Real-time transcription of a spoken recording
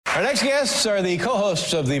Our next guests are the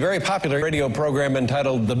co-hosts of the very popular radio program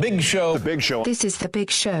entitled The Big Show. The Big Show. This is The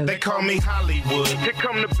Big Show. They call me Hollywood. Here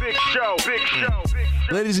come the Big Show. Big Show. Big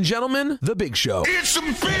Show. Ladies and gentlemen, The Big Show. It's a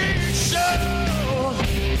big show.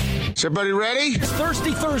 Is everybody ready? It's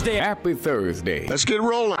Thirsty Thursday. Happy Thursday. Let's get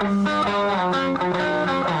rolling.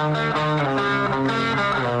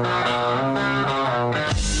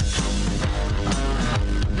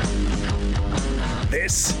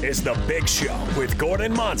 This is The Big Show with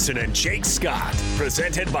Gordon Monson and Jake Scott,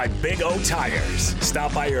 presented by Big O Tires.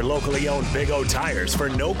 Stop by your locally owned Big O Tires for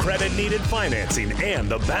no credit needed financing and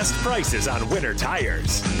the best prices on winter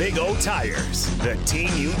tires. Big O Tires, the team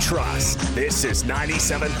you trust. This is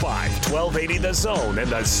 97.5, 1280 The Zone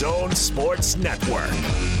and The Zone Sports Network.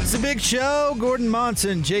 It's The Big Show. Gordon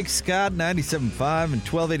Monson, Jake Scott, 97.5 and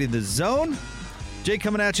 1280 The Zone. Jake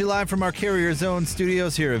coming at you live from our Carrier Zone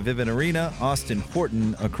studios here at Vivint Arena. Austin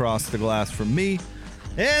Horton across the glass from me.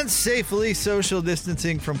 And safely social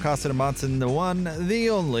distancing from Casa de Monson, the one,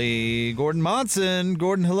 the only, Gordon Monson.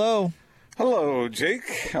 Gordon, hello. Hello,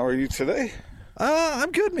 Jake. How are you today?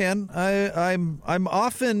 I'm good, man. I'm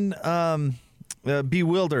often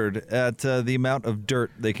bewildered at the amount of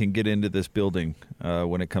dirt they can get into this building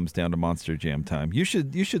when it comes down to Monster Jam time. You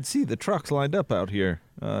should see the trucks lined up out here,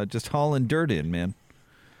 just hauling dirt in, man.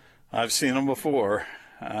 I've seen them before.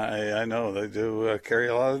 I know they do carry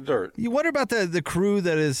a lot of dirt. You wonder about the crew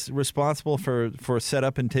that is responsible for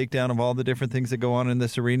setup and takedown of all the different things that go on in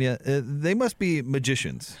this arena. They must be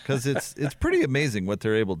magicians, because it's pretty amazing what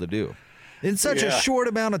they're able to do in such a short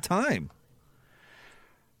amount of time.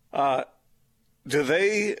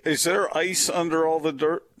 Is there ice under all the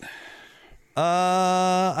dirt?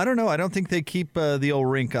 I don't know. I don't think they keep the old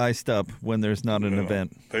rink iced up when there's not an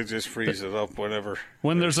event. They just freeze it up whenever.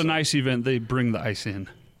 When there's an ice event, they bring the ice in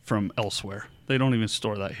from elsewhere. They don't even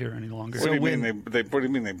store that here any longer. What do you mean they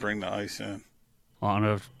bring the ice in? On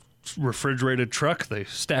a refrigerated truck, they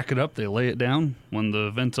stack it up, they lay it down. When the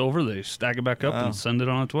event's over, they stack it back up and send it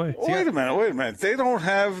on its way. Wait a minute. They don't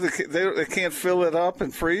have they can't fill it up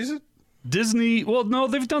and freeze it? Disney, well, no,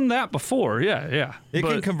 they've done that before. Yeah. It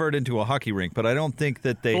can convert into a hockey rink, but I don't think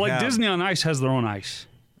that they like have... Disney on Ice has their own ice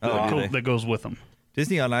that goes with them.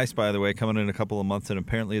 Disney on Ice, by the way, coming in a couple of months, and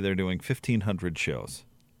apparently they're doing 1,500 shows.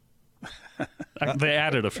 They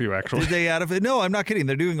added a few, actually. Did they add a... No, I'm not kidding.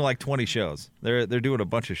 They're doing like 20 shows. They're doing a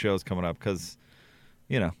bunch of shows coming up because,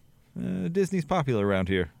 Disney's popular around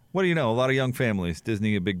here. What do you know? A lot of young families.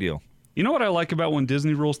 Disney, a big deal. You know what I like about when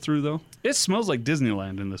Disney rolls through, though? It smells like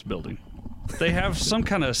Disneyland in this building. They have some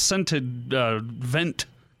kind of scented vent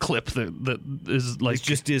clip that is like... It's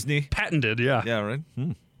just Disney? Patented, yeah. Yeah, right?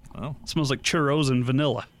 Oh. It smells like churros and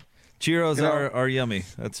vanilla. Churros are yummy.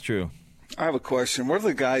 That's true. I have a question. What do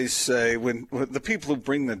the guys say when the people who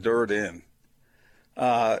bring the dirt in,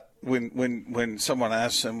 when someone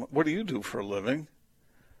asks them, what do you do for a living?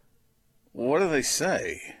 What do they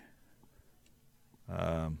say?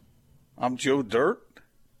 I'm Joe Dirt?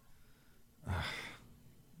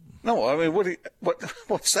 No, I mean,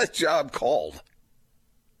 what's that job called?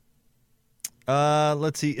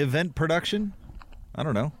 Let's see, event production? I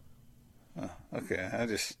don't know. Okay,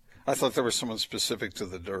 I thought there was someone specific to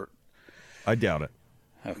the dirt. I doubt it.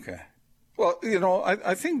 Okay. Well,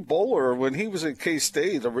 I think Bowler, when he was at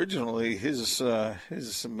K-State originally, his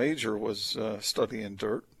major was studying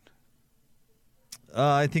dirt.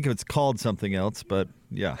 I think it's called something else, but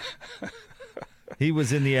yeah. He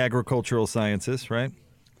was in the agricultural sciences, right?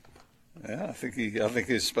 Yeah, I think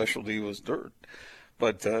his specialty was dirt,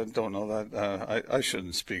 but don't know that. I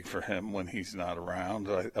shouldn't speak for him when he's not around.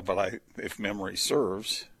 But if memory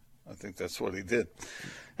serves, I think that's what he did.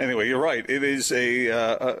 Anyway, you're right. It is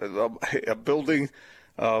a building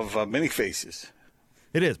of many faces.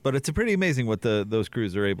 It is, but it's pretty amazing what those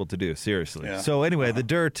crews are able to do. Seriously. Yeah. So anyway, the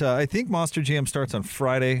dirt. I think Monster Jam starts on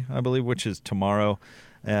Friday, I believe, which is tomorrow.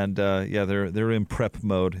 And, they're in prep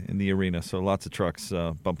mode in the arena, so lots of trucks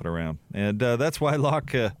bumping around. And that's why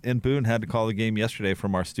Locke and Boone had to call the game yesterday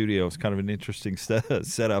from our studio. It's kind of an interesting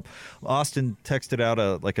setup. Austin tweeted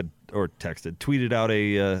out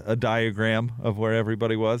a diagram of where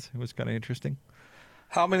everybody was. It was kind of interesting.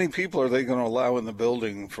 How many people are they going to allow in the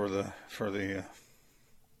building for the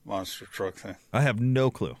monster truck thing? I have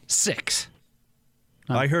no clue. 6.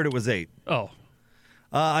 I heard it was 8. Oh.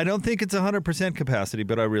 I don't think it's 100% capacity,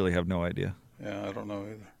 but I really have no idea. Yeah, I don't know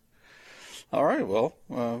either. All right, well,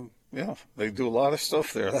 they do a lot of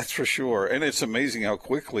stuff there, that's for sure. And it's amazing how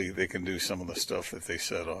quickly they can do some of the stuff that they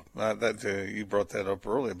set up. You brought that up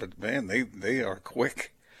earlier, but, man, they are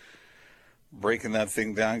quick. breaking that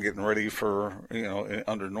thing down, getting ready for,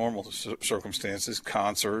 under normal circumstances,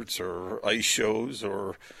 concerts or ice shows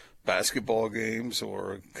or basketball games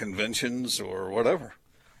or conventions or whatever.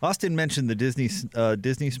 Austin mentioned the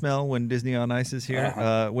Disney smell when Disney on Ice is here.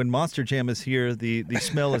 When Monster Jam is here, the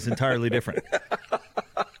smell is entirely different.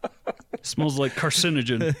 Smells like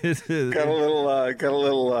carcinogen. Got a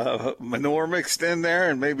little manure mixed in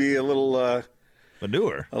there, and maybe a little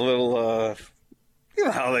manure. A little, you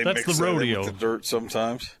know how they That's mix the that in rodeo. with the dirt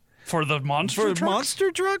sometimes. For the monster trucks?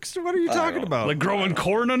 Monster trucks? What are you talking about? Like growing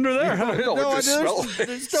corn under there? Huh?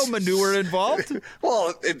 There's no manure involved.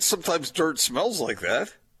 Well, sometimes dirt smells like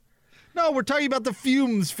that. No, we're talking about the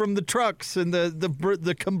fumes from the trucks and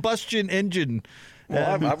the combustion engine.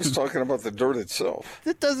 Well, I was talking about the dirt itself.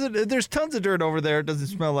 It doesn't. There's tons of dirt over there. It doesn't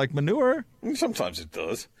smell like manure. Sometimes it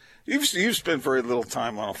does. You've spent very little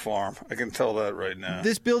time on a farm. I can tell that right now.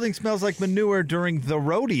 This building smells like manure during the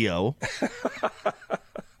rodeo.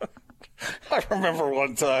 I remember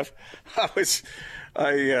one time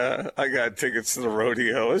I got tickets to the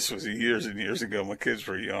rodeo. This was years and years ago. My kids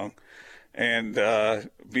were young. And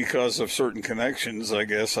because of certain connections, I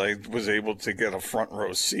guess I was able to get a front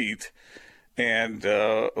row seat. And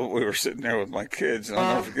we were sitting there with my kids, and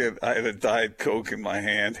I'll never forget, I had a Diet Coke in my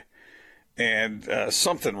hand, and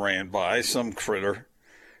something ran by, some critter,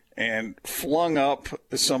 and flung up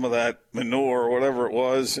some of that manure or whatever it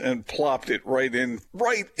was, and plopped it right in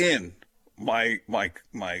my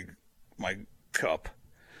cup,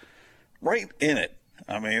 right in it.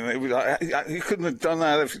 I mean, you couldn't have done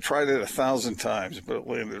that if you tried it 1,000 times, but it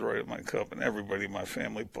landed right in my cup, and everybody in my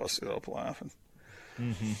family busted up laughing.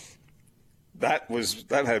 Mm-hmm.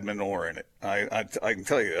 That had manure in it. I can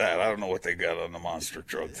tell you that. I don't know what they got on the monster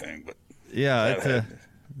truck thing, but yeah,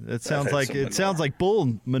 it sounds like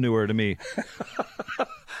bull manure to me.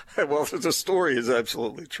 Well, the story is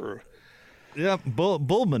absolutely true. Yeah,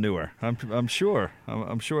 bull manure. I'm sure.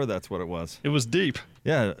 I'm sure that's what it was. It was deep.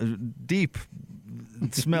 Yeah, deep,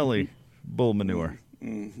 smelly bull manure.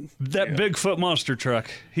 Mm-hmm. That Bigfoot monster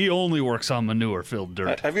truck. He only works on manure-filled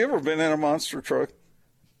dirt. Have you ever been in a monster truck?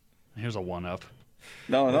 Here's a one-up.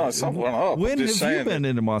 No, it's not one-up. When have you been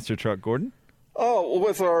in a monster truck, Gordon? Oh,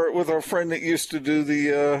 with our friend that used to do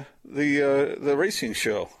the racing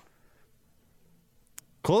show.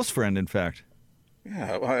 Close friend, in fact.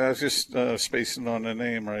 Yeah, I was just spacing on the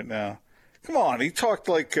name right now. Come on, he talked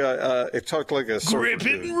like a Grip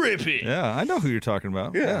it and rip it. Yeah, I know who you're talking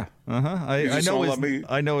about. Yeah. I know his name.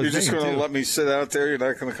 You're just going to let me sit out there? You're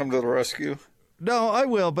not going to come to the rescue? No, I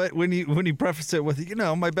will. But when you preface it with,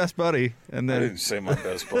 my best buddy, and then I didn't say my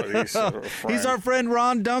best buddy. He's our friend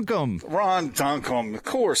Ron Duncombe. Ron Duncombe, of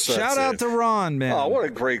course. Shout out to Ron, man. Oh, what a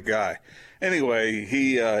great guy. Anyway,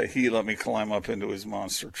 he let me climb up into his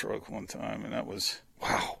monster truck one time, and that was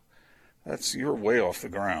wow. You're way off the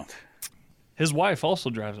ground. His wife also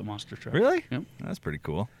drives a monster truck. Really? Yep. That's pretty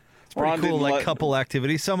cool. It's pretty cool, couple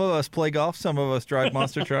activity. Some of us play golf. Some of us drive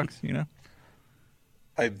monster trucks.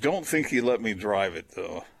 I don't think he let me drive it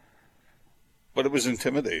though, but it was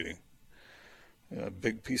intimidating. A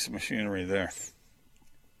big piece of machinery there.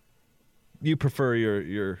 You prefer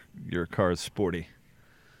your car's sporty?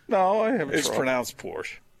 No, I have a truck. It's pronounced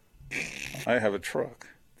Porsche. I have a truck.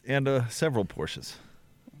 And several Porsches.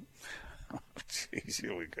 Jeez,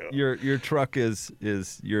 here we go. Your truck is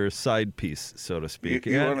your side piece, so to speak.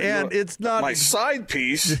 It's not my side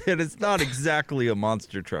piece. And it's not exactly a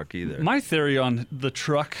monster truck either. My theory on the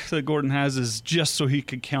truck that Gordon has is just so he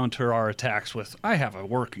could counter our attacks with, I have a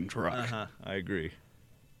working truck. Uh-huh. I agree.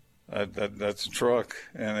 That's a truck,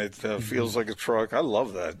 and it feels like a truck. I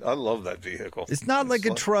love that. I love that vehicle. It's not like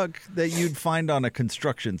a truck that you'd find on a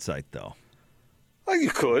construction site, though. Oh,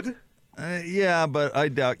 you could. Yeah, but I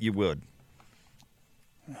doubt you would.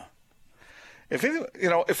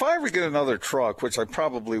 If I ever get another truck, which I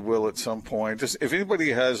probably will at some point, just if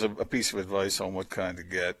anybody has a piece of advice on what kind to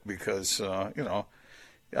get, because you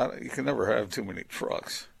can never have too many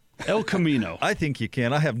trucks. El Camino. I think you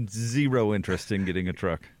can. I have zero interest in getting a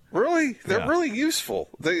truck. Really? They're really useful.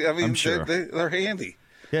 I'm sure. They're handy.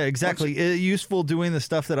 Yeah, exactly. Useful doing the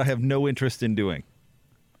stuff that I have no interest in doing.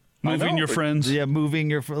 Moving your friends. Yeah,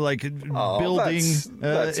 moving your building.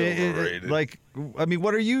 That's overrated.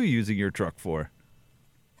 What are you using your truck for?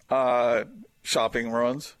 Shopping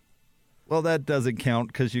runs. Well, that doesn't count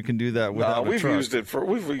because you can do that without a truck. We've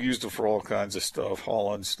used it for all kinds of stuff,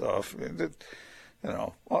 hauling stuff.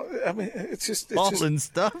 It's just hauling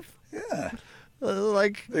stuff. Yeah,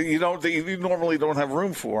 you normally don't have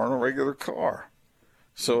room for on a regular car.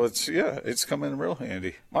 So it's come in real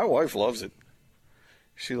handy. My wife loves it.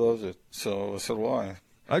 She loves it. So why?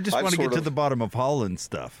 I just want to get to the bottom of hauling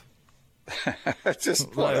stuff.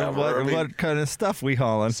 Just whatever. What kind of stuff we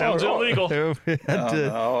hauling? Sounds illegal.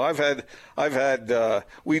 No, I've had.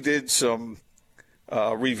 We did some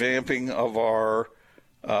revamping of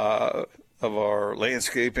our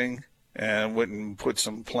landscaping, and went and put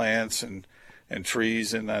some plants and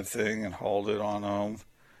trees in that thing and hauled it on home.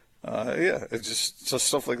 It's just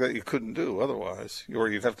stuff like that you couldn't do otherwise, or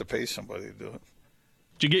you'd have to pay somebody to do it.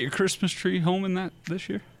 Did you get your Christmas tree home in that this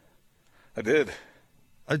year? I did.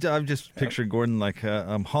 I'm just picturing Gordon like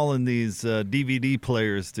I'm hauling these DVD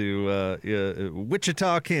players to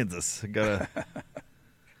Wichita, Kansas.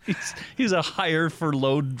 He's a hire for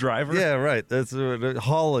load driver. Yeah, right. That's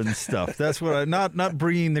hauling stuff. That's what not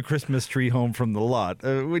bringing the Christmas tree home from the lot.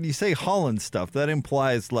 When you say hauling stuff, that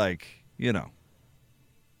implies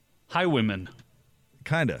highwaymen.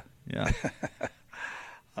 Kinda, yeah.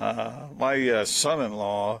 My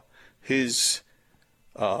son-in-law, a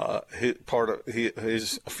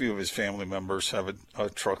few of his family members have a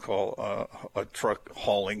truck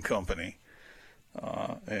hauling company,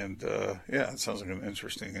 it sounds like an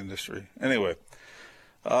interesting industry. Anyway,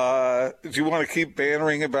 do you want to keep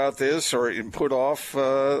bantering about this, or put off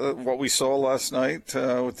what we saw last night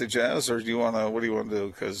with the Jazz, or what do you want to do?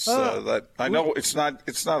 Because I know it's not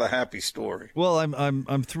a happy story. Well,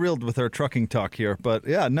 I'm thrilled with our trucking talk here, but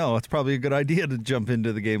it's probably a good idea to jump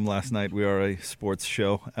into the game last night. We are a sports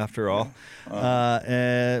show after all.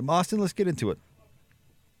 Austin, let's get into it.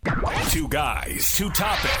 Two guys, two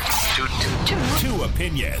topics, two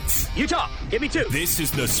opinions. You talk. Give me two. This is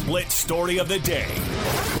the split story of the day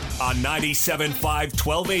on 97.5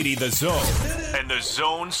 1280 The Zone and the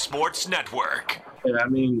Zone Sports Network. Yeah, I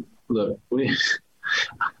mean, look, we have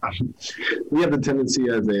the tendency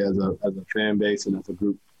as a fan base and as a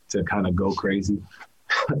group to kind of go crazy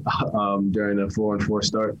during a 4-4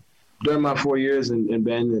 start. During my 4 years in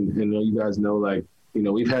Bend, and you guys know,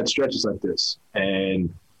 we've had stretches like this,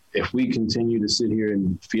 and if we continue to sit here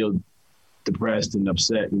and feel depressed and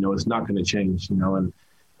upset, it's not going to change, and I'm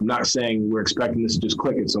not saying we're expecting this to just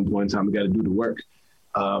click at some point in time. We got to do the work.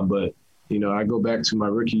 But, I go back to my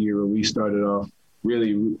rookie year where we started off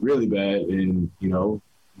really, really bad. And,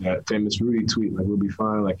 that famous Rudy tweet, we'll be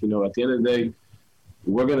fine. At the end of the day,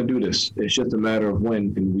 we're going to do this. It's just a matter of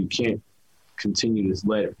when, and we can't continue to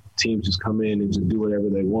let teams just come in and just do whatever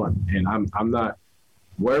they want. And I'm not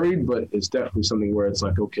worried, but it's definitely something where it's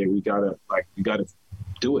okay, we gotta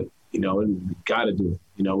do it, and we gotta do it.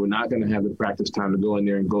 We're not gonna have the practice time to go in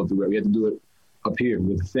there and go through it. We have to do it up here.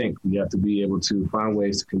 We have to think. We have to be able to find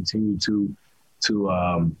ways to continue to do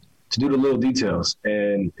the little details.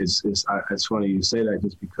 And it's funny you say that,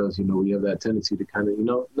 just because we have that tendency to kind of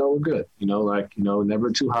no, we're good.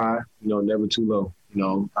 Never too high, never too low.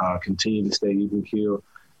 Continue to stay even keel.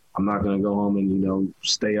 I'm not going to go home and,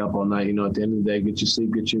 stay up all night. At the end of the day, get your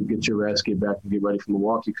sleep, get your rest, get back and get ready for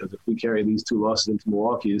Milwaukee. Because if we carry these two losses into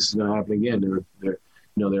Milwaukee, this is going to happen again. They're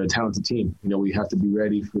a talented team. We have to be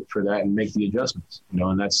ready for that and make the adjustments.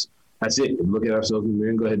 And that's it. Look at ourselves in the mirror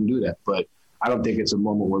and go ahead and do that. But I don't think it's a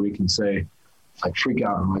moment where we can say, freak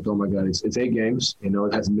out. I'm oh my God, it's 8 games. It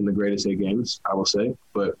hasn't been the greatest 8 games, I will say.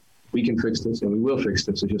 But we can fix this, and we will fix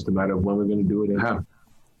this. It's just a matter of when we're going to do it and how.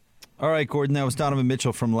 All right, Gordon, that was Donovan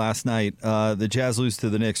Mitchell from last night. The Jazz lose to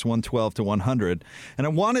the Knicks 112-100. And I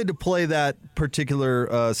wanted to play that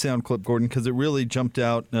particular sound clip, Gordon, because it really jumped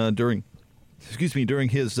out during his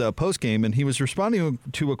postgame. And he was responding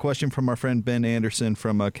to a question from our friend Ben Anderson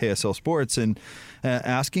from KSL Sports, and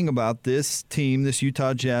asking about this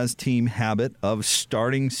Utah Jazz team habit of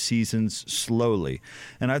starting seasons slowly.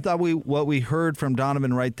 And I thought what we heard from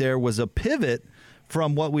Donovan right there was a pivot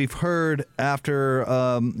from what we've heard after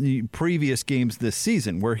previous games this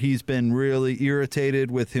season, where he's been really irritated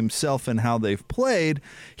with himself and how they've played.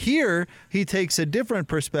 Here, he takes a different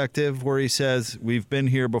perspective where he says, we've been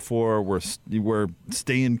here before, we're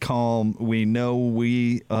staying calm, we know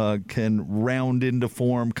we can round into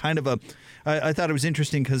form. I thought it was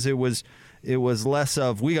interesting because it was less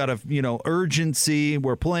of, we got to, urgency,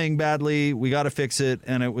 we're playing badly, we got to fix it.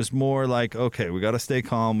 And it was more like, okay, we got to stay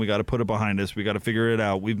calm, we got to put it behind us, we got to figure it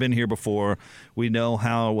out. We've been here before. We know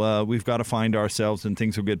how we've got to find ourselves and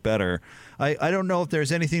things will get better. I don't know if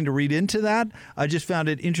there's anything to read into that. I just found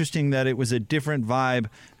it interesting that it was a different vibe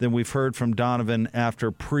than we've heard from Donovan after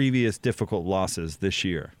previous difficult losses this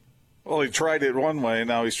year. Well, he tried it one way,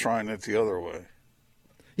 now he's trying it the other way.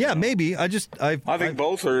 Yeah, maybe. I think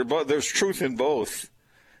both are, but there's truth in both,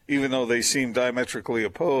 even though they seem diametrically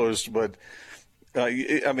opposed. But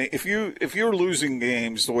if you're losing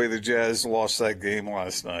games the way the Jazz lost that game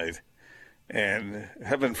last night, and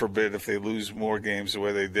heaven forbid if they lose more games the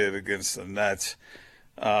way they did against the Nets,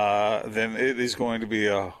 then it is going to be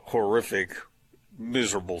a horrific,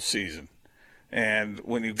 miserable season. And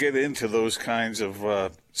when you get into those kinds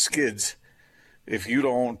of skids, if you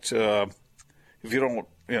don't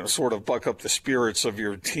sort of buck up the spirits of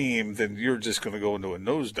your team, then you're just going to go into a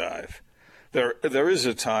nosedive. There is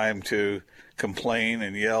a time to complain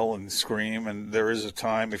and yell and scream, and there is a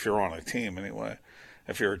time, if you're on a team anyway,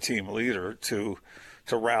 if you're a team leader, to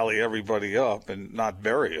rally everybody up and not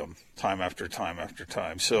bury them time after time after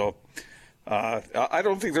time. So I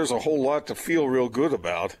don't think there's a whole lot to feel real good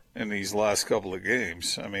about in these last couple of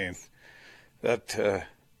games. I mean,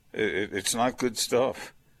 it's not good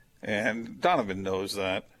stuff. And Donovan knows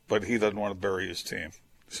that, but he doesn't want to bury his team.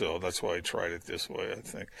 So that's why he tried it this way, I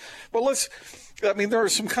think. But there are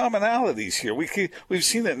some commonalities here. We've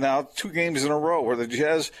seen it now 2 games in a row where the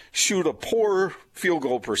Jazz shoot a poor field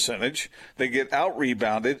goal percentage, they get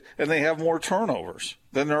out-rebounded, and they have more turnovers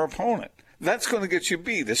than their opponent. That's going to get you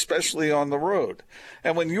beat, especially on the road.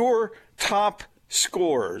 And when your top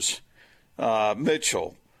scorers,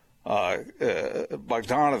 Mitchell,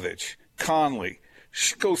 Bogdanovich, Conley,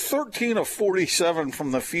 go 13 of 47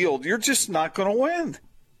 from the field, you're just not going to win.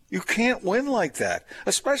 You can't win like that,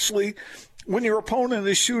 especially when your opponent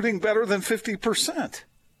is shooting better than 50%.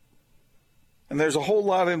 And there's a whole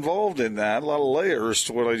lot involved in that, a lot of layers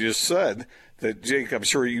to what I just said that, Jake, I'm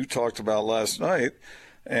sure you talked about last night,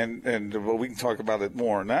 and we can talk about it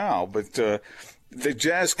more now. But the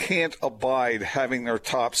Jazz can't abide having their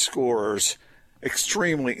top scorers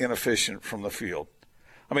extremely inefficient from the field.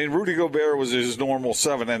 I mean, Rudy Gobert was his normal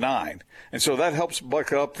 7 and 9, and so that helps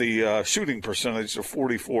buck up the shooting percentage to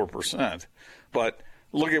 44%. But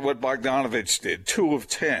look at what Bogdanovich did, 2 of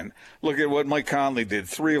 10. Look at what Mike Conley did,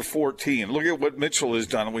 3 of 14. Look at what Mitchell has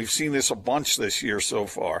done, and we've seen this a bunch this year so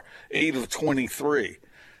far, 8 of 23,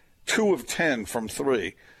 2 of 10 from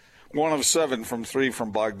 3, 1 of 7 from 3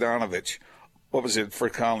 from Bogdanovich. What was it for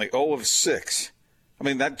Conley? 0 of 6. I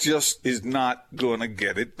mean, that just is not going to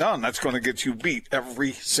get it done. That's going to get you beat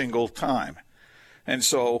every single time. And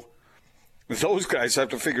so those guys have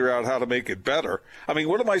to figure out how to make it better. I mean,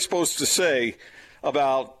 what am I supposed to say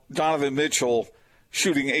about Donovan Mitchell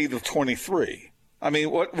shooting 8 of 23? I mean,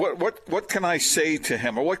 what can I say to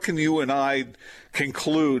him, or what can you and I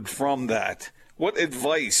conclude from that? What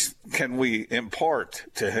advice can we impart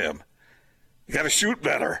to him? You got to shoot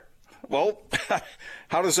better. Well,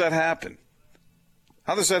 how does that happen?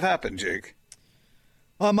 How does that happen, Jake?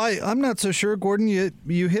 I'm not so sure, Gordon.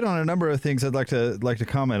 You hit on a number of things I'd like to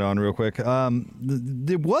comment on real quick. The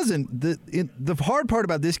hard part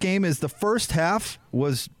about this game is the first half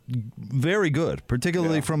was very good,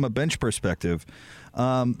 particularly from a bench perspective.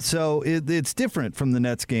 So it's different from the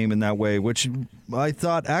Nets game in that way, which I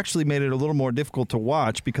thought actually made it a little more difficult to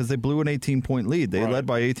watch because they blew an 18-point lead. They led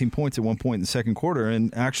by 18 points at one point in the second quarter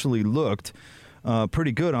and actually looked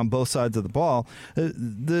pretty good on both sides of the ball.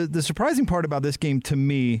 The surprising part about this game to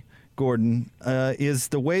me, Gordon, is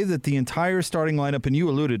the way that the entire starting lineup, and you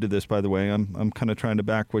alluded to this, by the way. I'm kind of trying to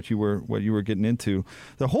back what you were getting into.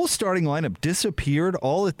 The whole starting lineup disappeared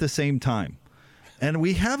all at the same time. And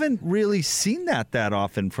we haven't really seen that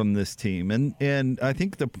often from this team. And I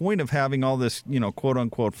think the point of having all this, quote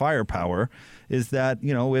unquote firepower is that,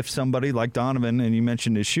 if somebody like Donovan, and you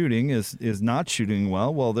mentioned his shooting, is not shooting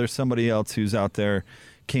well, there's somebody else who's out there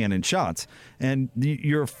canning shots. And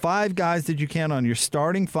your 5 guys that you can on your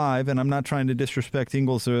starting 5, and I'm not trying to disrespect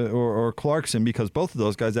Ingles or Clarkson because both of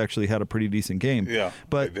those guys actually had a pretty decent game. Yeah,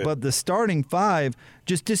 but the starting 5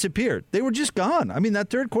 just disappeared. They were just gone. I mean,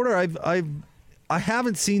 that third quarter, I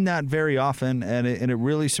haven't seen that very often, and it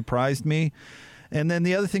really surprised me. And then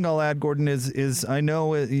the other thing I'll add, Gordon, is I know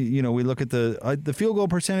we look at the field goal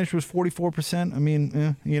percentage was 44%. I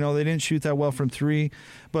mean, they didn't shoot that well from 3,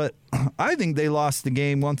 but I think they lost the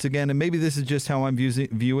game once again. And maybe this is just how I'm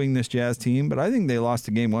viewing this Jazz team, but I think they lost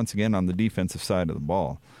the game once again on the defensive side of the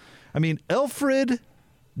ball. I mean, Elfrid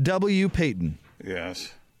W. Payton,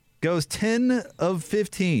 yes, goes 10 of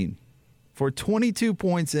 15 for 22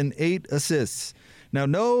 points and 8 assists. Now,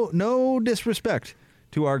 no disrespect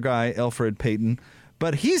to our guy, Elfrid Payton,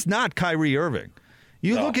 but he's not Kyrie Irving.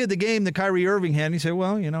 You look at the game that Kyrie Irving had, and you say,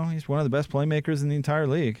 well, he's one of the best playmakers in the entire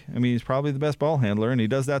league. I mean, he's probably the best ball handler, and he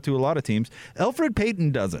does that to a lot of teams. Elfrid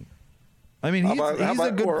Payton doesn't. I mean, he's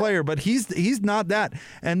a good player, but he's not that.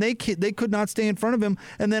 And they could not stay in front of him.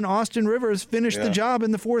 And then Austin Rivers finished the job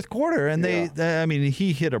in the fourth quarter, and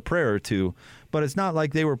he hit a prayer or two. But it's not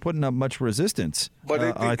like they were putting up much resistance. But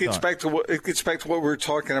it gets back to what we were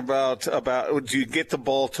talking about. Do you get the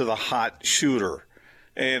ball to the hot shooter?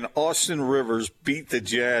 and Austin Rivers beat the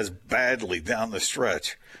Jazz badly down the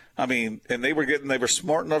stretch. I mean, and they were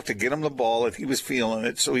smart enough to get him the ball, and he was feeling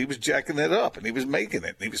it, so he was jacking it up, and he was making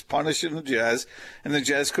it, and he was punishing the Jazz, and the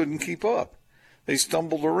Jazz couldn't keep up. They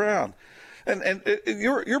stumbled around. And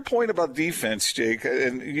your point about defense, Jake,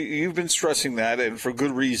 and you've been stressing that, and for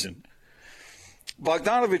good reason.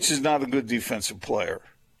 Bogdanovich is not a good defensive player.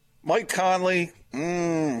 Mike Conley,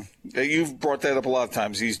 you've brought that up a lot of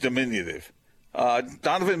times. He's diminutive.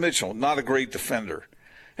 Donovan Mitchell, not a great defender.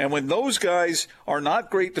 And when those guys are not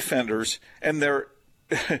great defenders and they're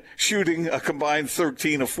shooting a combined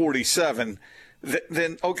 13 of 47,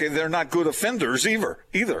 then, okay, they're not good offenders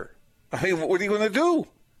either. I mean, what are you going to do?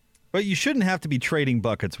 But you shouldn't have to be trading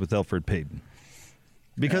buckets with Elfrid Payton.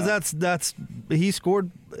 Because that's he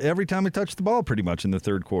scored every time he touched the ball pretty much in the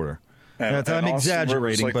third quarter. I'm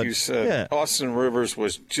exaggerating, Rivers, like you said, Austin Rivers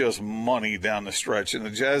was just money down the stretch, and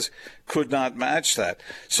the Jazz could not match that.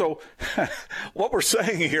 So what we're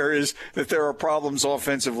saying here is that there are problems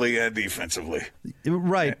offensively and defensively.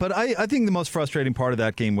 Right, but I think the most frustrating part of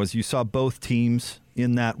that game was you saw both teams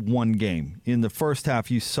in that one game. In the first half,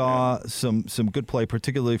 you saw some good play,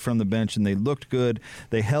 particularly from the bench, and they looked good.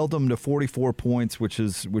 They held them to 44 points, which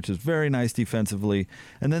is very nice defensively.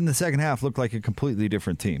 And then the second half looked like a completely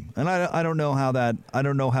different team. And I don't know how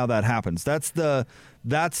that happens. That's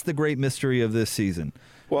the great mystery of this season.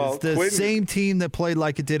 Well, it's the same team that played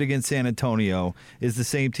like it did against San Antonio is the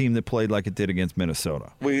same team that played like it did against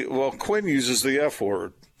Minnesota. Quinn uses the F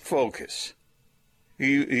word, focus.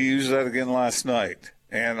 He used that again last night.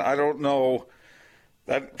 And I don't know,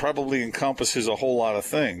 that probably encompasses a whole lot of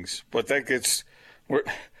things, but that gets,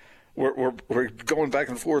 we're going back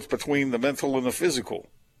and forth between the mental and the physical,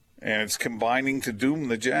 and it's combining to doom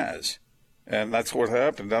the Jazz. And that's what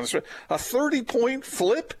happened down the stretch. A 30-point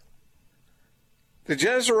flip? The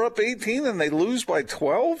Jazz are up 18 and they lose by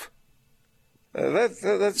 12?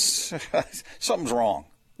 That's something's wrong.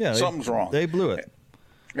 Yeah, something's wrong. They blew it.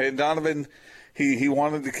 And Donovan, he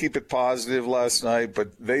wanted to keep it positive last night,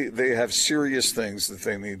 but they have serious things that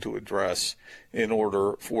they need to address in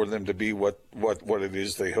order for them to be what it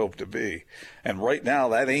is they hope to be. And right now,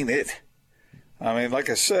 that ain't it. I mean, like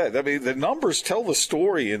I said, the numbers tell the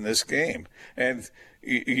story in this game. And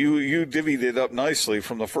you divvied it up nicely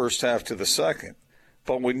from the first half to the second.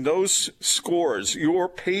 But when those scores, your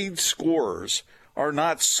paid scorers, are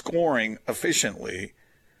not scoring efficiently,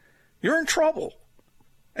 you're in trouble.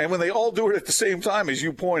 And when they all do it at the same time, as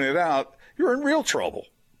you pointed out, you're in real trouble.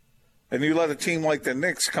 And you let a team like the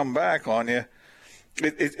Knicks come back on you.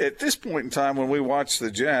 At this point in time, when we watch the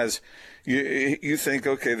Jazz, you think,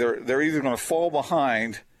 okay, they're either going to fall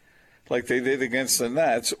behind like they did against the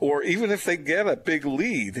Nets, or even if they get a big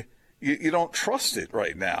lead, you don't trust it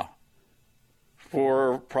right now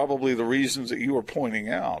for probably the reasons that you were pointing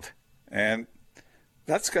out. And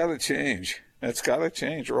that's got to change. It's got to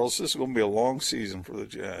change, or else this is going to be a long season for the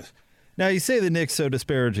Jazz. Now, you say the Knicks so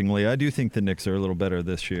disparagingly. I do think the Knicks are a little better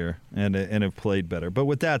this year and have played better. But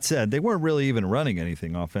with that said, they weren't really even running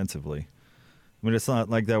anything offensively. I mean, it's not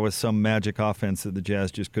like that was some magic offense that the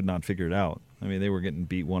Jazz just could not figure it out. I mean, they were getting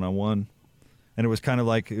beat one-on-one, and it was kind of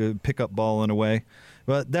like a pickup ball in a way.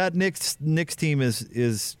 But that Knicks team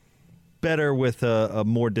is better with a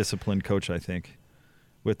more disciplined coach, I think,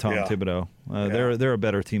 with Tom Thibodeau. They're a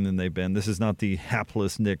better team than they've been. This is not the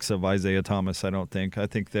hapless Knicks of Isaiah Thomas, I don't think. I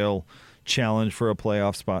think they'll challenge for a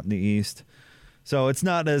playoff spot in the East. So it's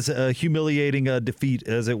not as humiliating a defeat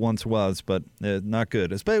as it once was, but not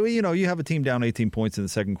good. Especially, you have a team down 18 points in the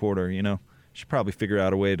second quarter, you should probably figure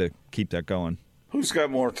out a way to keep that going. Who's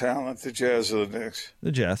got more talent, the Jazz or the Knicks?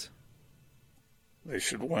 The Jazz. They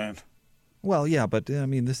should win. Well, yeah, but, I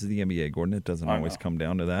mean, this is the NBA, Gordon. It doesn't always come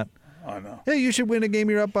down to that. I know. Hey, you should win a game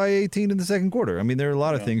you're up by 18 in the second quarter. I mean, there are a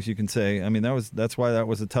lot of things you can say. I mean, that's why that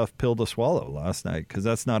was a tough pill to swallow last night, because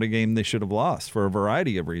that's not a game they should have lost for a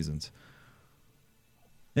variety of reasons.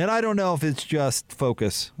 And I don't know if it's just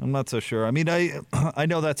focus. I'm not so sure. I mean, I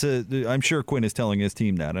know I'm sure Quinn is telling his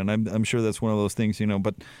team that, and I'm sure that's one of those things,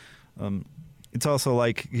 but it's also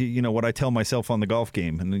like, what I tell myself on the golf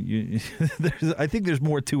game. And I think there's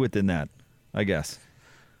more to it than that, I guess.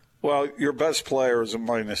 Well, your best player was a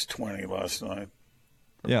minus 20 last night.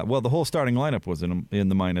 Yeah, well, the whole starting lineup was in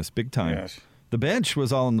the minus big time. Yes. The bench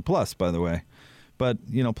was all in the plus, by the way. But,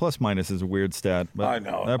 plus minus is a weird stat. But I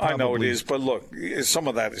know it is. But look, some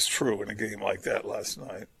of that is true in a game like that last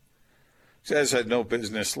night. Jazz had no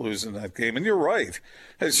business losing that game. And you're right.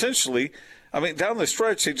 Essentially, I mean, down the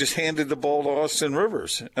stretch, they just handed the ball to Austin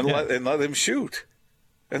Rivers and let him shoot.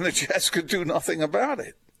 And the Jazz could do nothing about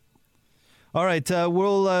it. All right,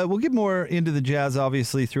 we'll get more into the Jazz,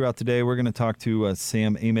 obviously, throughout the day. We're going to talk to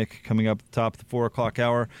Sam Amick coming up at the top of the 4 o'clock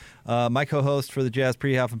hour. My co-host for the Jazz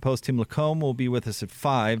pre-half and post, Tim Lacombe, will be with us at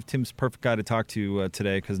 5. Tim's the perfect guy to talk to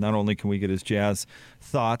today because not only can we get his Jazz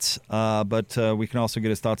thoughts, but we can also get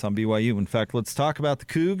his thoughts on BYU. In fact, let's talk about the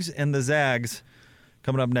Cougs and the Zags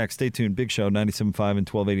coming up next. Stay tuned. Big Show, 97.5 and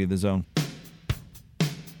 1280 The Zone.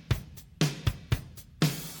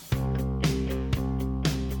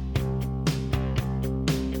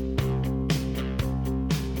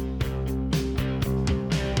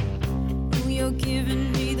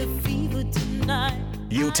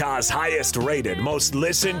 Utah's highest rated, most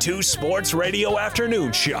listened to sports radio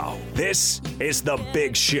afternoon show. This is The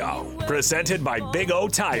Big Show, presented by Big O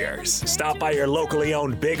Tires. Stop by your locally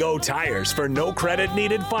owned Big O Tires for no credit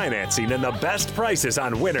needed financing and the best prices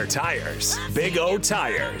on winter tires. Big O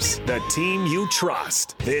Tires, the team you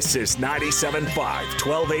trust. This is 97.5,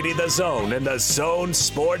 1280 The Zone and the Zone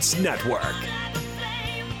Sports Network.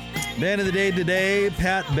 Man of the day today,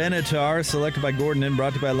 Pat Benatar, selected by Gordon and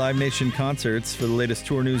brought to you by Live Nation Concerts. For the latest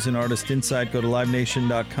tour news and artist insight, go to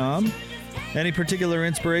livenation.com. Any particular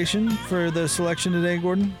inspiration for the selection today,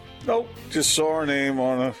 Gordon? Nope, just saw her name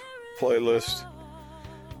on a playlist.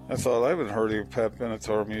 I thought I haven't heard of Pat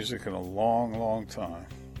Benatar music in a long, long time.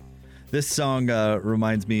 This song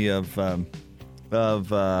reminds me of why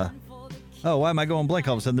am I going blank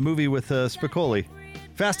all of a sudden? The movie with Spicoli,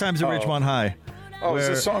 Fast Times at Ridgemont High. Oh, is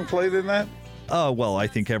this song played in that? Oh, well, I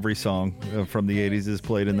think every song from the 80s is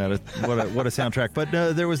played in that. What a soundtrack. But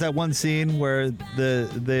there was that one scene where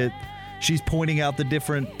she's pointing out the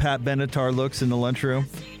different Pat Benatar looks in the lunchroom.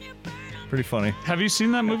 Pretty funny. Have you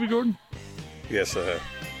seen that movie, Gordon? Yes, I have.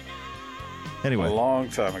 Anyway. A long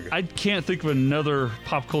time ago. I can't think of another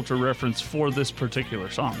pop culture reference for this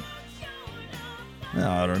particular song.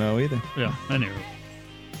 No, I don't know either. Yeah, anyway.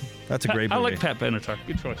 That's a great movie. I like Pat Benatar.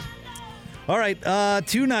 Good choice. All right,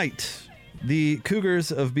 tonight, the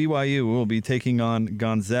Cougars of BYU will be taking on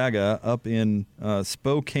Gonzaga up in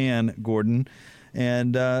Spokane, Gordon.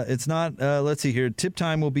 And it's not, let's see here, tip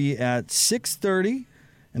time will be at 6:30.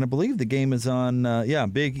 And I believe the game is on,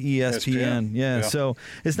 big ESPN. Yeah, so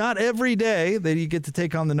it's not every day that you get to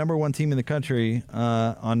take on the number one team in the country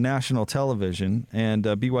on national television. And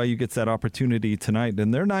BYU gets that opportunity tonight.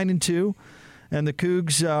 And they're 9-2. And the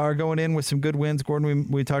Cougs are going in with some good wins. Gordon,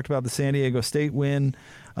 we talked about the San Diego State win,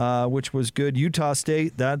 which was good. Utah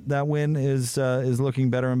State, that win is looking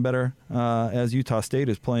better and better as Utah State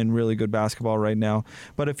is playing really good basketball right now.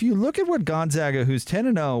 But if you look at what Gonzaga, who's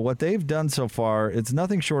 10-0, what they've done so far, it's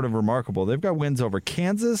nothing short of remarkable. They've got wins over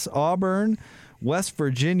Kansas, Auburn, West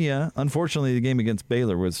Virginia. Unfortunately, the game against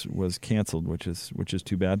Baylor was canceled, which is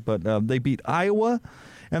too bad. But they beat Iowa.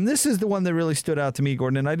 And this is the one that really stood out to me,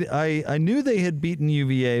 Gordon. And I knew they had beaten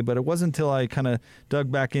UVA, but it wasn't until I kind of dug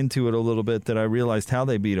back into it a little bit that I realized how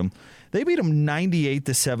they beat them. They beat them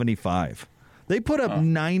 98-75. They put up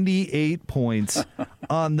 98 points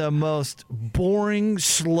on the most boring,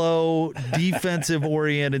 slow,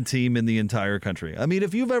 defensive-oriented team in the entire country. I mean,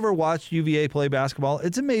 if you've ever watched UVA play basketball,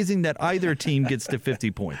 it's amazing that either team gets to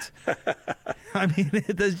 50 points. I mean,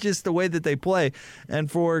 that's just the way that they play. And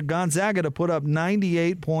for Gonzaga to put up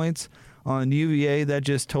 98 points on UVA, that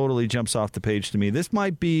just totally jumps off the page to me. This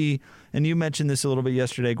might be, and you mentioned this a little bit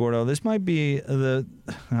yesterday, Gordo, this might be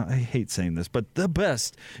I hate saying this, but the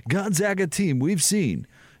best Gonzaga team we've seen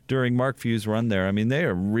during Mark Few's run there. I mean, they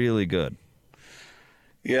are really good.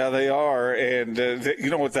 Yeah, they are. And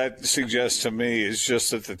you know what that suggests to me is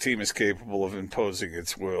just that the team is capable of imposing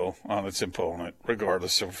its will on its opponent,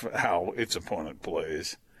 regardless of how its opponent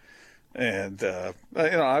plays. And,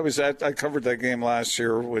 I covered that game last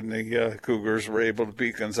year when the Cougars were able to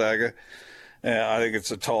beat Gonzaga. I think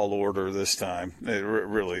it's a tall order this time,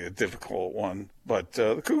 really a difficult one. But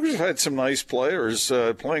the Cougars have had some nice players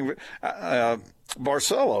playing.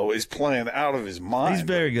 Barcelo is playing out of his mind. He's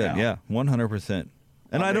very good, yeah, 100%.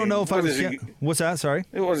 And I don't know if what's that? Sorry?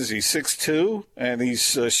 What is he, 6'2"? And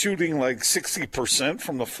he's shooting like 60%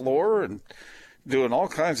 from the floor and doing all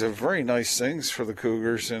kinds of very nice things for the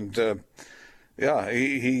Cougars. And,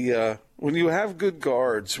 he when you have good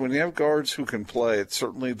guards, when you have guards who can play, it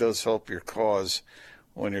certainly does help your cause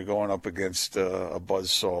when you're going up against a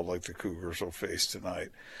buzzsaw like the Cougars will face tonight.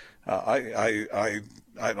 I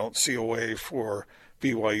don't see a way for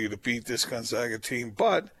BYU to beat this Gonzaga team,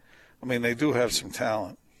 but, I mean, they do have some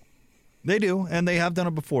talent. They do, and they have done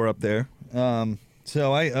it before up there.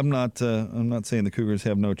 So I'm not saying the Cougars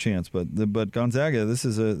have no chance, but Gonzaga, this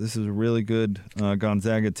is a really good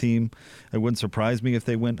Gonzaga team. It wouldn't surprise me if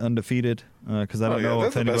they went undefeated because I don't know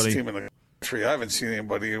if anybody. They're the best team in the country. I haven't seen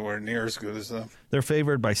anybody anywhere near as good as them. They're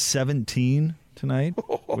favored by 17 tonight,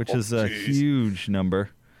 which is a huge number.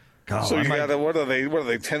 God, so what are they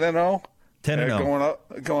 10-0?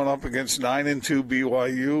 10-0. Going up against 9-2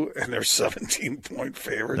 BYU, and they're 17-point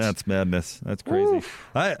favorites. That's madness. That's crazy. Oof.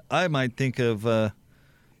 I might think of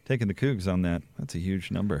taking the Cougs on that. That's a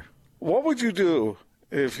huge number. What would you do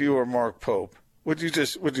if you were Mark Pope? Would you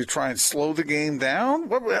try and slow the game down?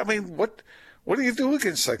 What do you do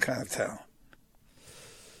against that kind of talent?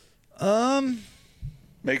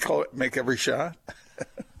 Make every shot.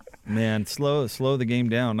 Man, slow the game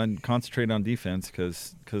down and concentrate on defense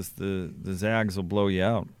because the Zags will blow you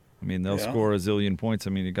out. I mean, they'll score a zillion points. I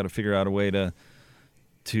mean, you got to figure out a way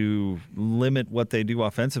to limit what they do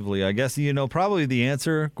offensively. I guess probably the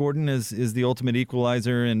answer, Gordon, is the ultimate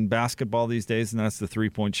equalizer in basketball these days, and that's the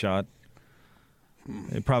 3-point shot.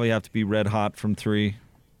 They probably have to be red hot from 3.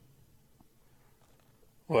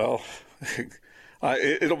 Well,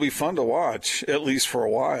 it'll be fun to watch, at least for a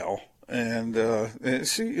while. And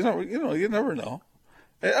see, you never know.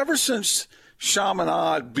 Ever since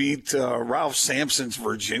Chaminade beat Ralph Sampson's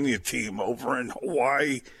Virginia team over in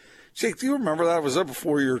Hawaii, Jake, do you remember that? Was that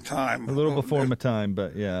before your time? A little before my time,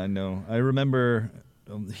 but yeah, I know. I remember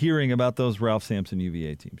hearing about those Ralph Sampson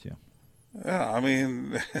UVA teams. Yeah. Yeah, I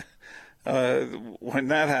mean. When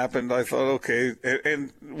that happened, I thought, okay.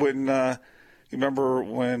 And when you remember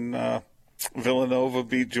when Villanova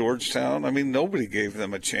beat Georgetown, I mean, nobody gave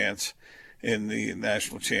them a chance in the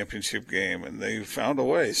national championship game, and they found a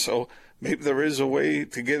way. So maybe there is a way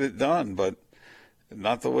to get it done, but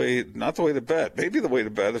not the way to bet. Maybe the way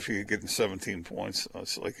to bet if you get 17 points,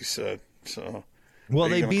 like you said. So, well,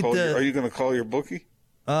 they beat the. Are you going to call your bookie?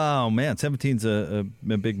 Oh man, 17's a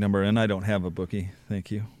big number, and I don't have a bookie.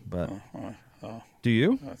 Thank you, but do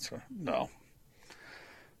you? That's right. No.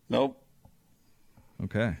 Nope.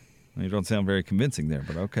 Okay, you don't sound very convincing there,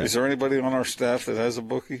 but okay. Is there anybody on our staff that has a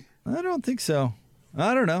bookie? I don't think so.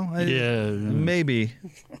 I don't know. Maybe.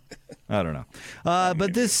 I don't know.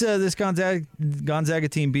 But this Gonzaga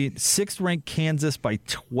team beat 6th-ranked Kansas by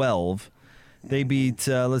 12. They beat,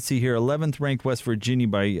 let's see here, 11th-ranked West Virginia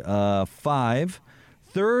by 5.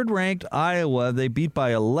 3rd-ranked Iowa, they beat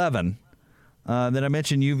by 11. Then I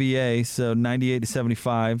mentioned UVA, so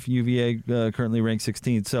 98-75. UVA currently ranked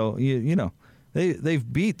 16th. So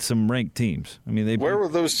they've beat some ranked teams. I mean, where were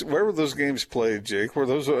those games played, Jake? Were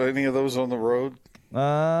any of those on the road?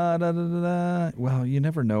 Well, you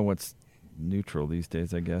never know what's neutral these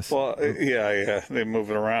days, I guess. Well, yeah, they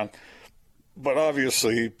move it around. But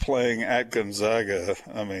obviously, playing at Gonzaga,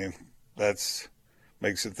 I mean, that's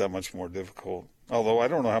makes it that much more difficult. Although I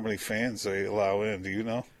don't know how many fans they allow in. Do you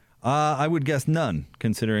know? I would guess none,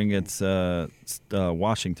 considering it's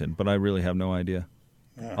Washington. But I really have no idea.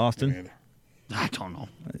 Yeah, Austin? I don't know.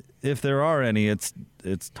 If there are any, it's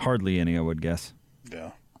hardly any, I would guess.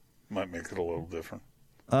 Yeah, might make it a little different.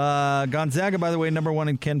 Gonzaga, by the way, number 1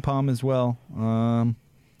 in Ken Palm as well.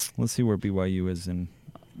 Let's see where BYU is in.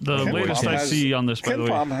 The latest I see on this, by the way.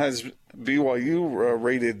 Ken Palm has BYU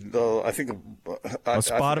rated, I think, a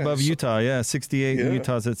spot above Utah. Yeah, 68. Yeah.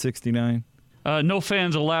 Utah's at 69. No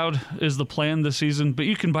fans allowed is the plan this season, but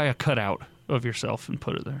you can buy a cutout of yourself and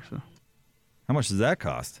put it there. So, how much does that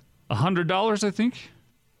cost? $100, I think.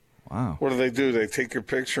 Wow. What do? They take your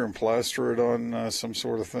picture and plaster it on some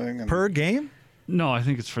sort of thing? Per game? No, I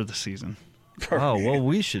think it's for the season. Oh, well,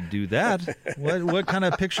 we should do that. What kind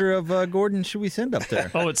of picture of Gordon should we send up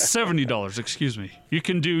there? Oh, it's $70. Excuse me. You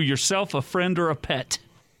can do yourself, a friend, or a pet.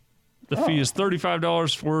 The fee is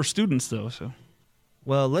 $35 for students, though. So,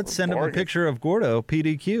 well, let's send him a picture of Gordo,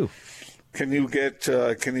 PDQ. Can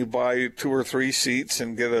you buy 2 or 3 seats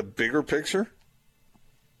and get a bigger picture?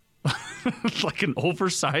 Like an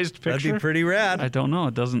oversized picture? That'd be pretty rad. I don't know.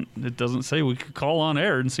 It doesn't say. We could call on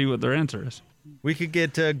air and see what their answer is. We could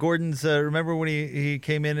get Gordon's. Remember when he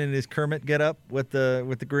came in his Kermit getup with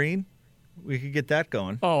the green? We could get that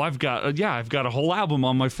going. Oh, I've got a whole album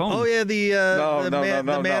on my phone. Oh yeah,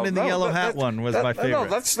 the man in the yellow hat one was my favorite. No,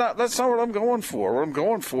 that's not what I'm going for. What I'm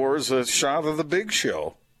going for is a shot of the Big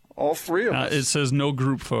Show. All 3 of us. It says no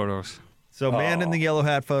group photos. So man in the yellow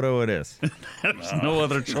hat photo it is. There's no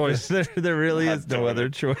other choice. There really is no other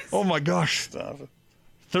choice. Oh my gosh. Stop it.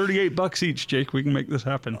 $38 each, Jake. We can make this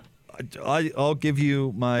happen. I'll give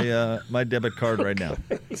you my debit card right now.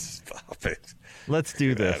 Stop it. Let's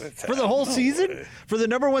do this. For the whole season? For the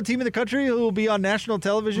number 1 team in the country who will be on national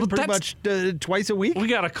television pretty much twice a week? We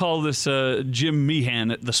got to call this Jim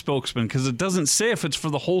Meehan, the spokesman, because it doesn't say if it's for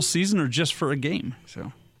the whole season or just for a game.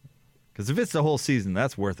 So, because if it's the whole season,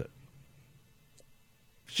 that's worth it.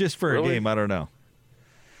 Just for a game, I don't know.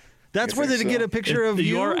 That's You where they think get so? a picture of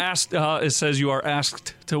you. You are asked. It says you are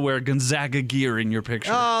asked to wear Gonzaga gear in your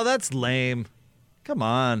picture. Oh, that's lame. Come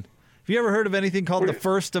on. Have you ever heard of anything called the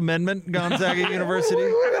First Amendment, Gonzaga University?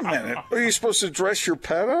 Wait a minute. Are you supposed to dress your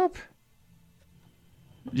pet up?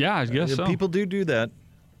 Yeah, I guess so. People do that.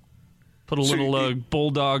 Put a little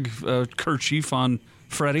bulldog kerchief on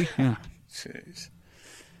Freddie. Yeah. Jeez.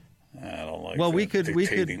 I don't like Well, that we could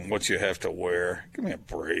dictating what you have to wear. Give me a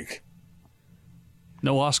break.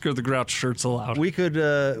 No Oscar the Grouch shirts allowed. We could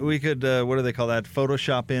what do they call that?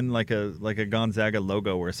 Photoshop in like a Gonzaga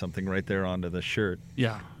logo or something right there onto the shirt.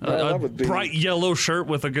 Yeah. Well, a that would be- bright yellow shirt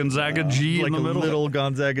with a Gonzaga G Like in the a middle. little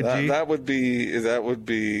Gonzaga G. That would be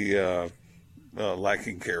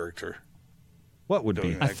lacking character. What would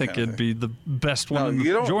be? I think it'd be the best one in the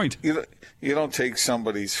you don't, joint. You don't take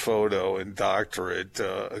somebody's photo and doctor it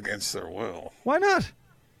against their will. Why not?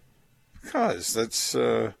 Because that's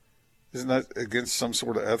isn't that against some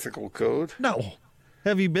sort of ethical code? No.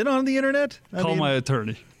 Have you been on the internet? I Call mean, my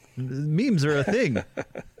attorney. memes are a thing. Okay.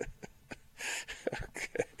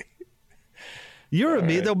 You're a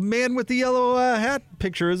meme. The man with the yellow hat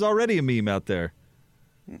picture is already a meme out there.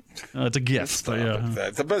 It's a gift. Stop But yeah. it.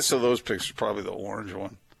 That. The best of those pictures, probably the orange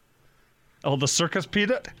one. Oh, the circus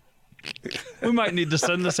peanut? We might need to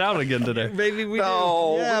send this out again today. Maybe we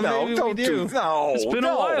No, do. Yeah, no, maybe don't we do. No, It's been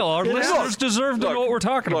a while. Our listeners deserve to know what we're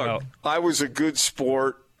talking about. I was a good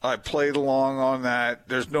sport. I played along on that.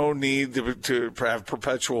 There's no need to have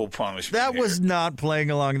perpetual punishment. That here. was not playing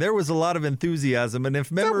along. There was a lot of enthusiasm, and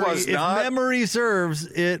if memory serves,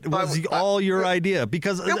 it was all your idea.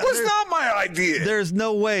 Because It was not my idea. There's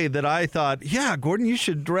no way that I thought, yeah, Gordon, you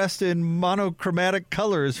should dress in monochromatic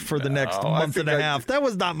colors for the next month and a half. That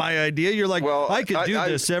was not my idea. You're like, Well, I could do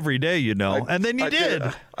this every day, you know. And then you did.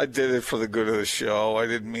 I did it for the good of the show. I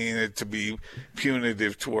didn't mean it to be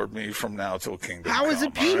punitive toward me from now till kingdom How come. is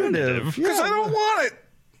it punitive? Because I don't want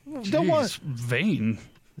it. Don't want. Jeez, vain.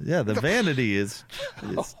 Yeah, the vanity is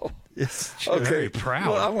Okay. Very proud.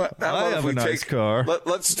 Well, I have a nice car.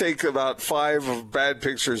 Let's take about 5 of bad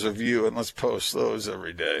pictures of you and let's post those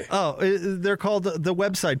every day. Oh, they're called the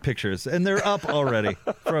website pictures, and they're up already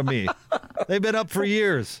from me. They've been up for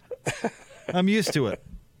years. I'm used to it.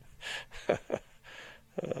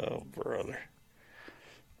 Oh, brother.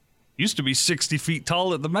 Used to be 60 feet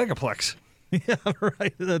tall at the Megaplex. Yeah,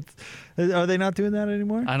 right. Are they not doing that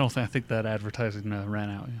anymore? I think that advertising ran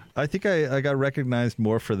out. Yeah. I think I got recognized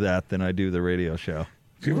more for that than I do the radio show.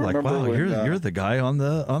 Do you People are like, remember wow, when, you're the guy on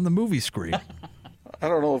the movie screen. I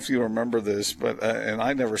don't know if you remember this, but and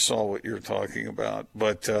I never saw what you're talking about,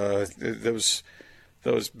 but those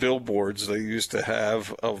billboards they used to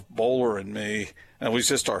have of Bowler and me, and it was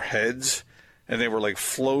just our heads, and they were like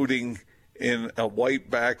floating in a white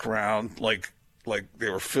background, like they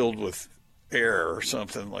were filled with air or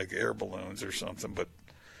something, like air balloons or something, but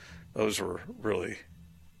those were really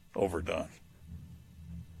overdone.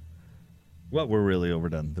 What were really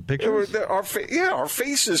overdone? The pictures? Our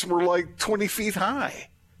faces were like 20 feet high.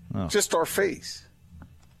 Oh. Just our face.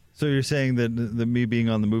 So you're saying that the me being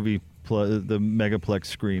on the the Megaplex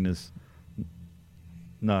screen is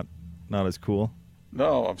not as cool?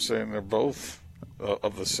 No, I'm saying they're both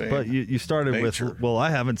of the same. But you started nature. with, well,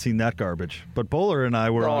 I haven't seen that garbage. But Bowler and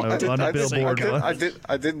I were on a billboard.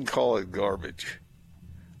 I didn't call it garbage.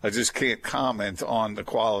 I just can't comment on the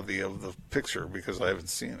quality of the picture because I haven't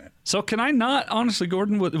seen it. So can I not, honestly,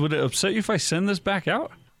 Gordon, would it upset you if I send this back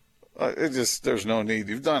out? There's no need.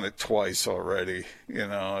 You've done it twice already, you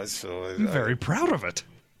know. I'm very proud of it.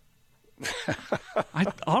 I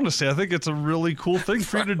think it's a really cool thing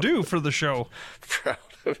for you to do for the show. proud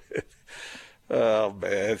of it. Oh,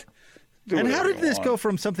 man. And how did this go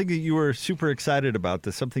from something that you were super excited about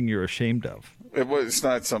to something you're ashamed of? It's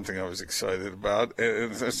not something I was excited about.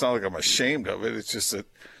 It's not like I'm ashamed of it. It's just that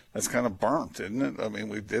that's kind of burnt, isn't it? I mean,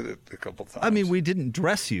 we did it a couple times. I mean, we didn't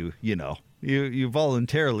dress you, you know. You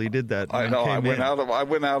voluntarily did that. I know. I went out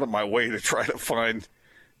of my way to try to find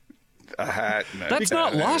a hat. That's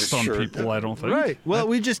not lost on people, I don't think. Right. Well,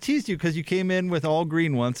 we just teased you because you came in with all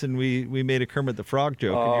green once, and we made a Kermit the Frog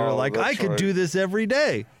joke, and you were like, I could do this every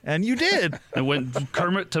day. And you did. It went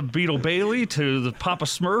Kermit to Beetle Bailey to the Papa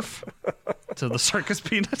Smurf to the Circus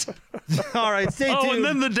Peanut. All right, stay tuned. And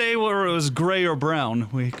then the day where it was gray or brown.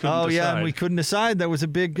 We couldn't decide. Yeah, and we couldn't decide. That was a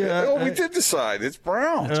big... we did decide. It's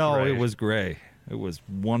brown. It was gray. It was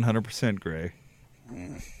 100% gray.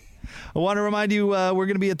 I want to remind you, we're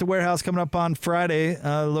going to be at the warehouse coming up on Friday.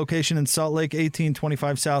 Location in Salt Lake,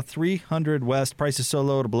 1825 South, 300 West. Price is so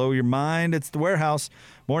low to blow your mind. It's the warehouse.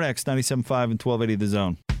 More next, 97.5 and 1280 The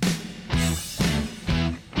Zone.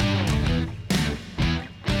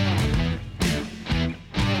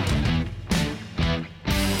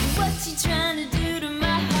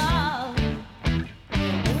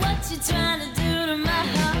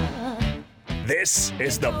 This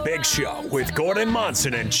is The Big Show with Gordon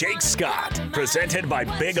Monson and Jake Scott, presented by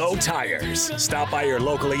Big O Tires. Stop by your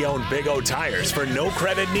locally owned Big O Tires for no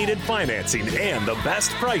credit needed financing and the best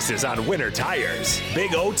prices on winter tires.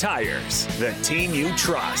 Big O Tires, the team you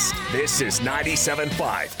trust. This is 97.5,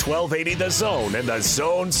 1280 The Zone and the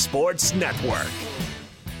Zone Sports Network.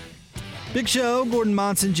 Big Show, Gordon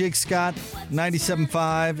Monson, Jake Scott,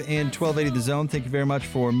 97.5 and 1280 The Zone. Thank you very much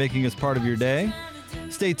for making us part of your day.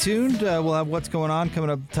 Stay tuned. We'll have what's going on coming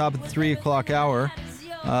up top of the 3 o'clock hour.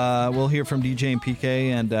 We'll hear from DJ and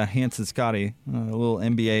PK and Hans and Scotty, a little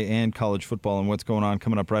NBA and college football and what's going on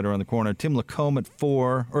coming up right around the corner. Tim Lacombe at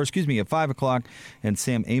 5 o'clock, and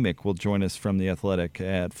Sam Amick will join us from The Athletic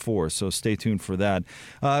at 4, so stay tuned for that.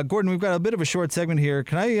 Gordon, we've got a bit of a short segment here.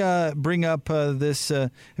 Can I bring up this?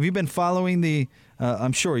 Have you been following the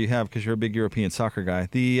I'm sure you have because you're a big European soccer guy.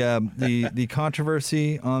 The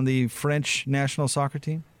controversy on the French national soccer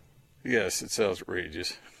team? Yes, it's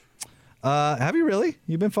outrageous. Have you really?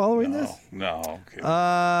 You've been following this? No.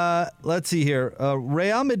 Okay. Let's see here.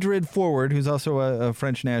 Real Madrid forward, who's also a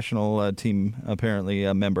French national team apparently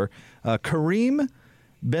a member, Karim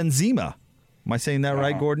Benzema. Am I saying that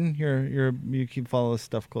right, Gordon? You keep following this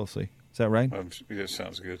stuff closely. Is that right? That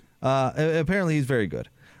sounds good. Apparently, he's very good.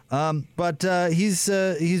 But he's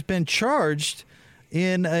been charged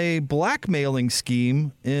in a blackmailing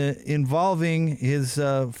scheme involving his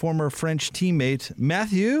former French teammate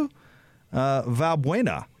Mathieu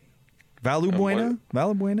Valbuena.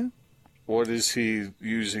 What is he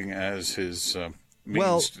using as his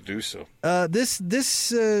means to do so? This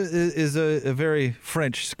is a very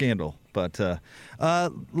French scandal. But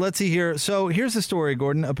let's see here. So here's the story,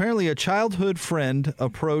 Gordon. Apparently, a childhood friend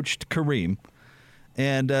approached Karim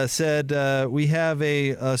and said, "We have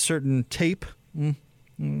a certain tape,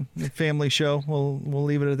 family show. We'll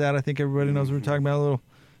leave it at that. I think everybody knows what we're talking about. A little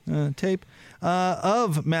tape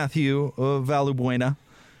of Mathieu Valbuena."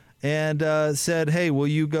 And said, "Hey, will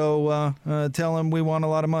you go tell him we want a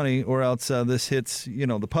lot of money, or else this hits,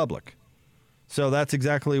 the public." So that's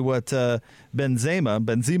exactly what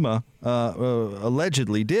Benzema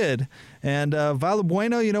allegedly did. And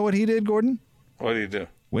Valbuena, you know what he did, Gordon? What did he do?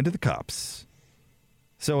 Went to the cops.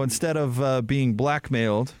 So instead of being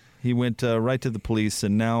blackmailed, he went right to the police,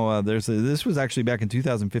 and now this was actually back in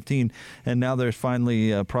 2015, and now there's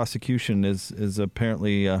finally prosecution is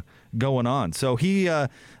apparently going on. So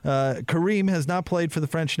Karim has not played for the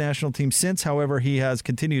French national team since. However, he has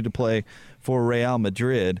continued to play for Real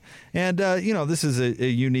Madrid. And, this is a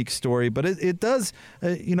unique story, but it does,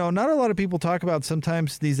 not a lot of people talk about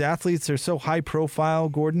sometimes these athletes are so high profile,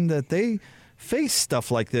 Gordon, that they face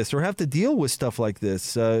stuff like this or have to deal with stuff like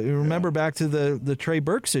this. Remember back to the Trey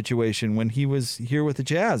Burke situation when he was here with the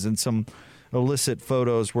Jazz and some illicit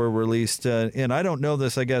photos were released. And I don't know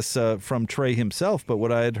this, I guess, from Trey himself, but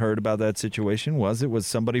what I had heard about that situation was it was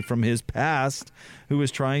somebody from his past who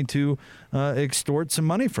was trying to extort some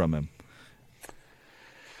money from him.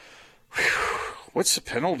 What's the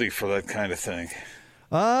penalty for that kind of thing?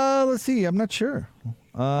 Let's see. I'm not sure.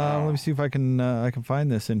 Let me see if I can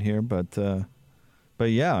find this in here. But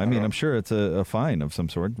yeah, I mean, I'm sure it's a fine of some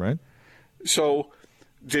sort, right? So,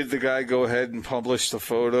 did the guy go ahead and publish the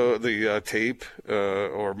photo, the tape,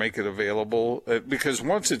 or make it available? Because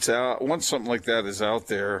once something like that is out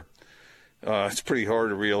there, it's pretty hard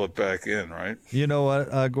to reel it back in, right? You know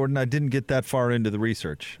what, Gordon? I didn't get that far into the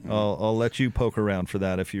research. I'll let you poke around for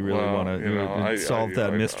that if you really want to solve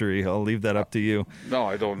that mystery. I'll leave that up to you. No,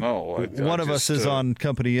 I don't know. One of us is on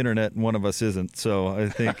company internet and one of us isn't. So I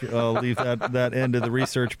think I'll leave that end of the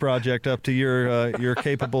research project up to your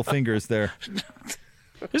capable fingers there.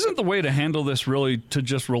 Isn't the way to handle this really to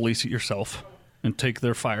just release it yourself and take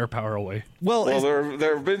their firepower away? Well,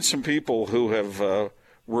 there have been some people who have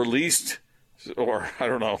released, or I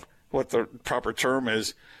don't know what the proper term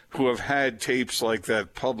is, who have had tapes like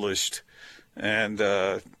that published, and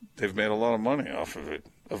they've made a lot of money off of it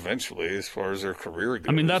eventually as far as their career goes.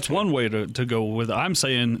 I mean, that's one way to go with it. I'm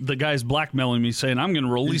saying the guy's blackmailing me saying, I'm going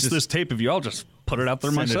to release this tape if you all just put it out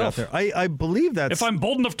there myself. I believe that's... If I'm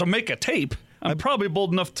bold enough to make a tape, I'm probably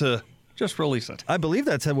bold enough to just release it. I believe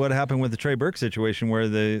that's what happened with the Trey Burke situation where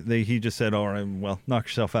he just said, all right, well, knock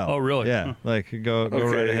yourself out. Oh, really? Yeah, go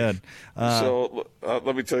right ahead. So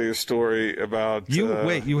let me tell you a story about...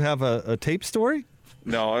 Wait, you have a tape story?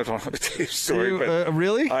 No, I don't have a tape story. But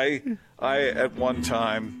really? I, at one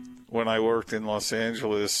time, when I worked in Los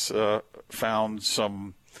Angeles, found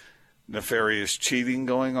some nefarious cheating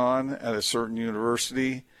going on at a certain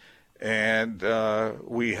university. And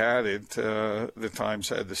we had it. The Times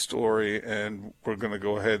had the story, and we're going to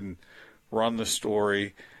go ahead and run the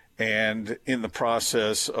story. And in the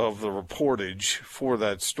process of the reportage for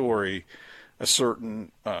that story, a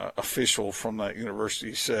certain official from that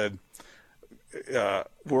university said,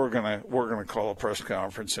 we're gonna call a press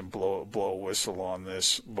conference and blow a whistle on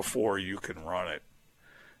this before you can run it.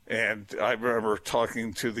 And I remember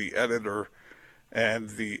talking to the editor,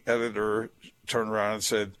 and the editor turned around and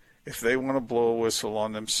said, if they want to blow a whistle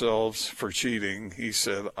on themselves for cheating, he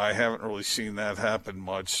said, I haven't really seen that happen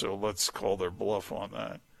much, so let's call their bluff on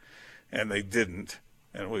that. And they didn't,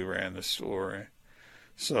 and we ran the story.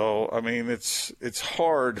 So, I mean, it's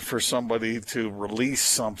hard for somebody to release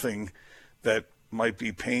something that might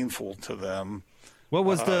be painful to them. What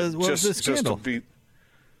was the scandal? It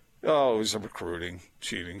was a recruiting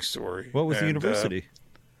cheating story. What was the university?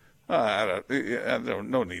 I don't.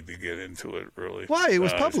 No need to get into it, really. Why? It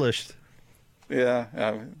was published. Yeah,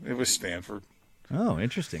 it was Stanford. Oh,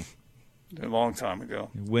 interesting. A long time ago.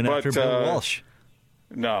 You went after Bill Walsh.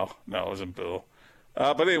 No, it wasn't Bill.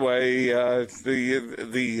 But anyway,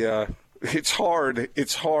 it's hard.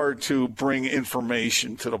 It's hard to bring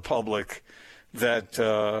information to the public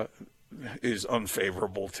that is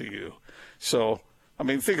unfavorable to you. So, I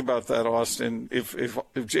mean, think about that, Austin. If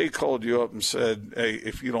Jay called you up and said, "Hey,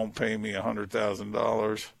 if you don't pay me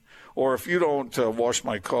 $100,000, or if you don't wash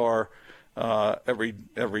my car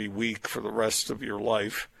every week for the rest of your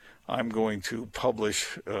life, I'm going to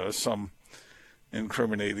publish some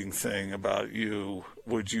incriminating thing about you,"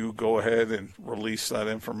 would you go ahead and release that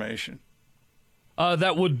information?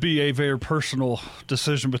 That would be a very personal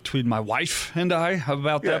decision between my wife and I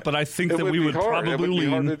about that, but I think that we would probably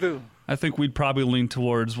lean. I think we'd probably lean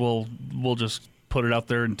towards we'll just put it out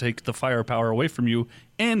there and take the firepower away from you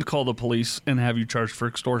and call the police and have you charged for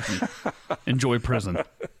extortion. Enjoy prison.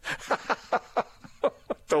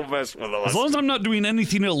 Don't mess with us. As long as I'm not doing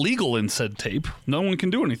anything illegal in said tape, no one can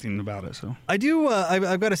do anything about it. So I do.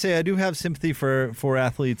 I've got to say, I do have sympathy for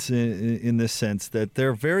athletes in this sense that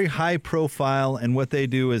they're very high profile, and what they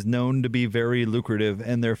do is known to be very lucrative,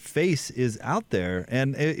 and their face is out there.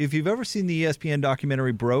 And if you've ever seen the ESPN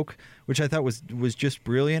documentary Broke, which I thought was just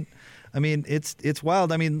brilliant. I mean, it's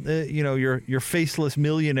wild. I mean, your faceless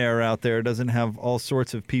millionaire out there doesn't have all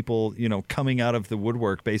sorts of people, coming out of the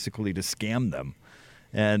woodwork basically to scam them.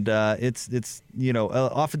 And it's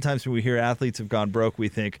oftentimes when we hear athletes have gone broke, we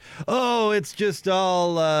think, oh, it's just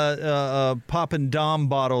all pop and dom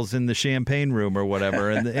bottles in the champagne room or whatever.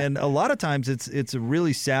 And a lot of times it's a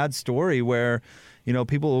really sad story where,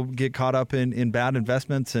 people get caught up in bad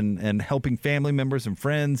investments and helping family members and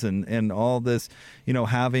friends and all this,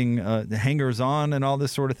 having hangers on and all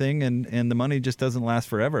this sort of thing. And the money just doesn't last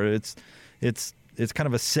forever. It's kind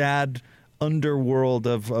of a sad underworld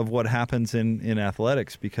of what happens in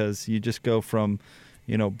athletics, because you just go from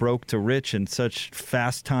broke to rich in such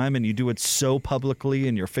fast time, and you do it so publicly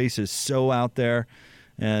and your face is so out there.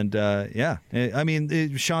 And I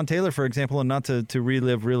mean, Sean Taylor, for example, and not to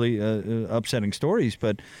relive really upsetting stories,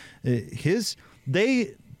 but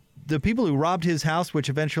the people who robbed his house, which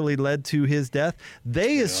eventually led to his death,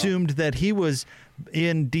 they assumed that he was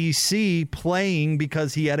in D.C. playing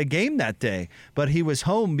because he had a game that day, but he was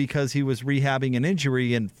home because he was rehabbing an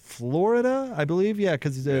injury in Florida, I believe. Yeah,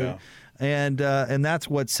 because and that's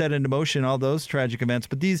what set into motion all those tragic events.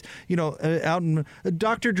 But these, out in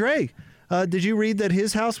Dr. Dre. Did you read that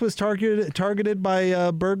his house was targeted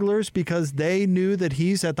by burglars because they knew that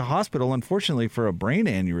he's at the hospital, unfortunately, for a brain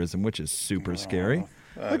aneurysm, which is super scary.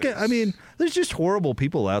 Okay, I mean, there's just horrible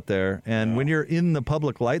people out there, and when you're in the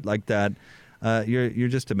public light like that, you're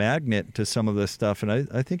just a magnet to some of this stuff, and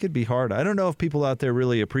I think it'd be hard. I don't know if people out there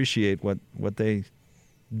really appreciate what they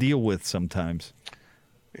deal with sometimes.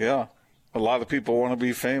 Yeah, a lot of people want to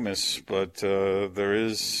be famous, but there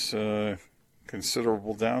is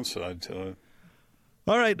considerable downside to it.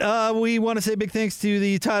 All right, we want to say big thanks to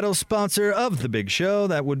the title sponsor of the Big Show.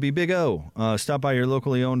 That would be Big O. Stop by your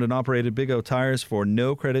locally owned and operated Big O Tires for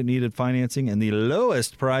no credit needed financing and the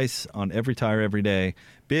lowest price on every tire every day.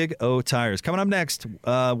 Big O Tires. Coming up next,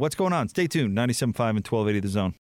 what's going on? Stay tuned. 97.5 and 1280 The Zone.